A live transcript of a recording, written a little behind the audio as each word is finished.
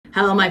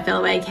Hello my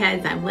fellow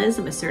eggheads, I'm Liz,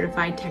 I'm a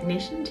certified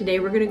technician.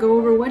 Today we're going to go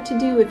over what to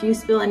do if you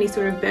spill any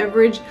sort of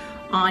beverage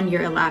on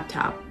your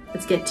laptop.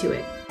 Let's get to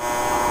it.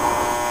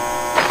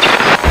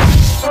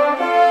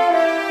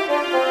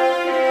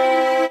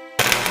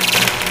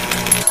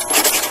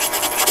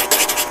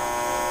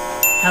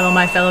 Hello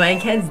my fellow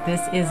eggheads,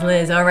 this is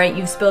Liz. Alright,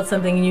 you've spilled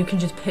something and you can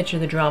just picture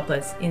the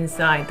droplets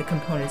inside the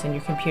components in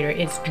your computer.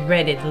 It's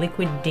dreaded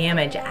liquid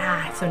damage.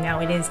 So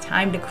now it is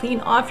time to clean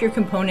off your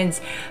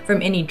components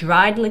from any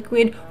dried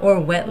liquid or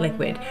wet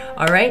liquid.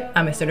 Alright,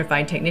 I'm a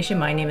certified technician.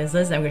 My name is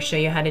Liz. I'm going to show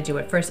you how to do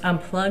it. First,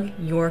 unplug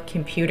your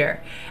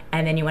computer.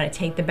 And then you want to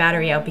take the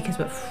battery out, because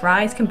what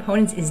fries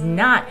components is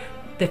not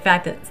the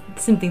fact that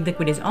simply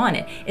liquid is on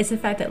it. It's the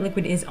fact that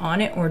liquid is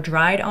on it or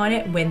dried on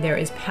it when there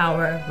is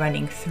power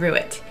running through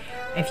it.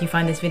 If you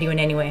find this video in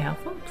any way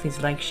helpful, please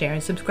like, share,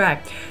 and subscribe.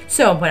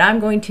 So what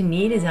I'm going to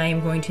need is I am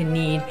going to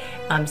need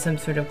some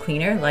sort of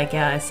cleaner, like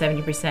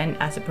 70%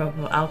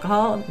 isopropyl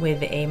alcohol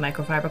with a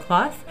microfiber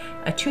cloth,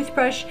 a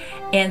toothbrush,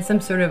 and some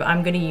sort of,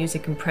 I'm going to use a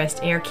compressed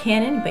air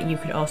cannon, but you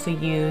could also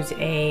use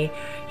a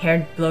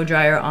hair blow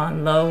dryer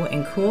on low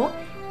and cool,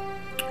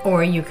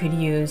 or you could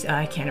use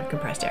a can of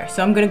compressed air.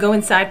 So I'm going to go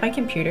inside my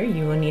computer.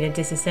 You will need a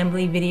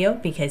disassembly video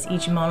because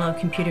each model of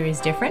computer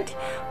is different,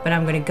 but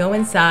I'm going to go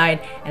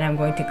inside and I'm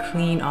going to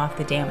clean off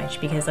the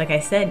damage, because like I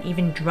said,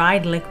 even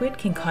dried liquid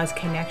can cause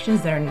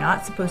connections that are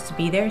not supposed to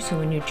be there, so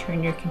when you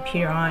turn your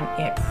computer on,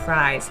 it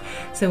fries.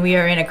 So we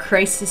are in a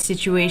crisis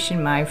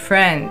situation, my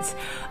friends.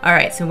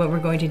 Alright, so what we're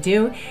going to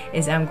do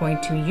is I'm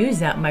going to use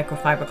that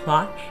microfiber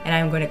cloth and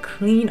I'm going to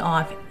clean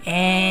off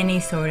any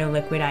sort of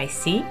liquid I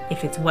see.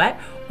 If it's wet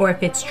or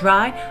if it's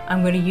dry,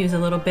 I'm going to use a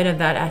little bit of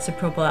that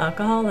isopropyl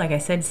alcohol. Like I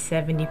said,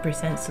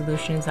 70%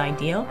 solution is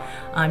ideal.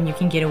 You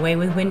can get away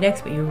with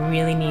Windex, but you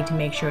really need to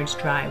make sure it's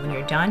dry when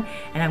you're done.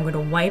 And I'm going to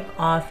wipe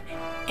off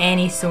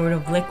any sort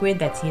of liquid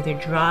that's either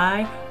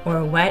dry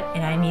or wet,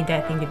 and I need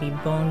that thing to be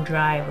bone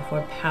dry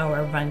before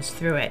power runs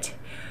through it.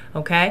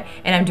 Okay,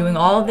 and I'm doing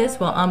all of this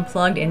while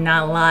unplugged and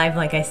not live,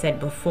 like I said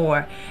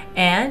before.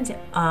 And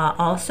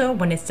also,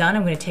 when it's done,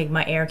 I'm going to take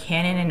my air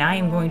cannon and I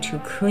am going to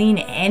clean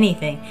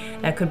anything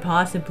that could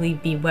possibly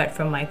be wet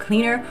from my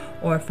cleaner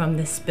or from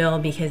the spill,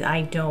 because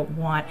I don't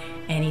want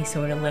any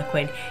sort of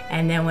liquid.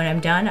 And then when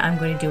I'm done, I'm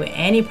going to do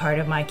any part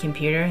of my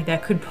computer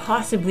that could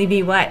possibly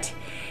be wet,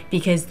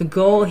 because the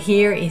goal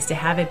here is to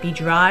have it be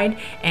dried,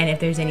 and if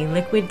there's any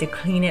liquid, to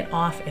clean it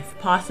off if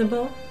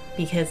possible,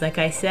 because like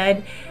I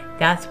said,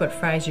 that's what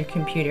fries your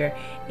computer,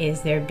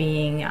 is there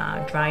being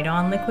dried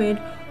on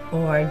liquid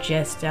or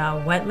just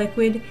wet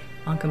liquid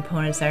on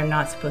components that are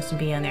not supposed to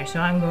be on there. So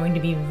I'm going to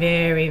be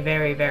very,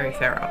 very, very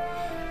thorough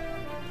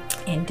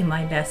and do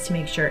my best to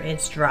make sure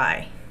it's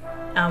dry.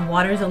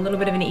 Water is a little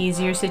bit of an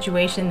easier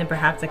situation than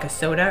perhaps like a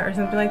soda or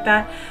something like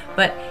that,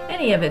 but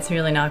any of it's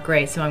really not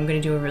great, so I'm going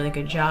to do a really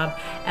good job.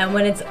 And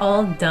when it's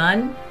all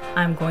done,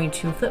 I'm going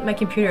to flip my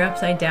computer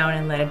upside down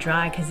and let it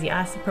dry, because the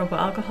isopropyl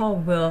alcohol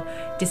will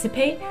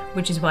dissipate,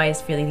 which is why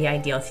it's really the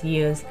ideal to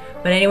use.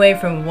 But anyway,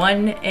 from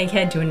one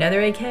egghead to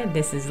another egghead,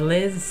 this is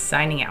Liz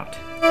signing out.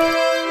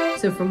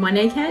 So from one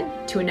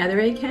egghead to another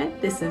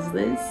egghead, this is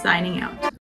Liz signing out.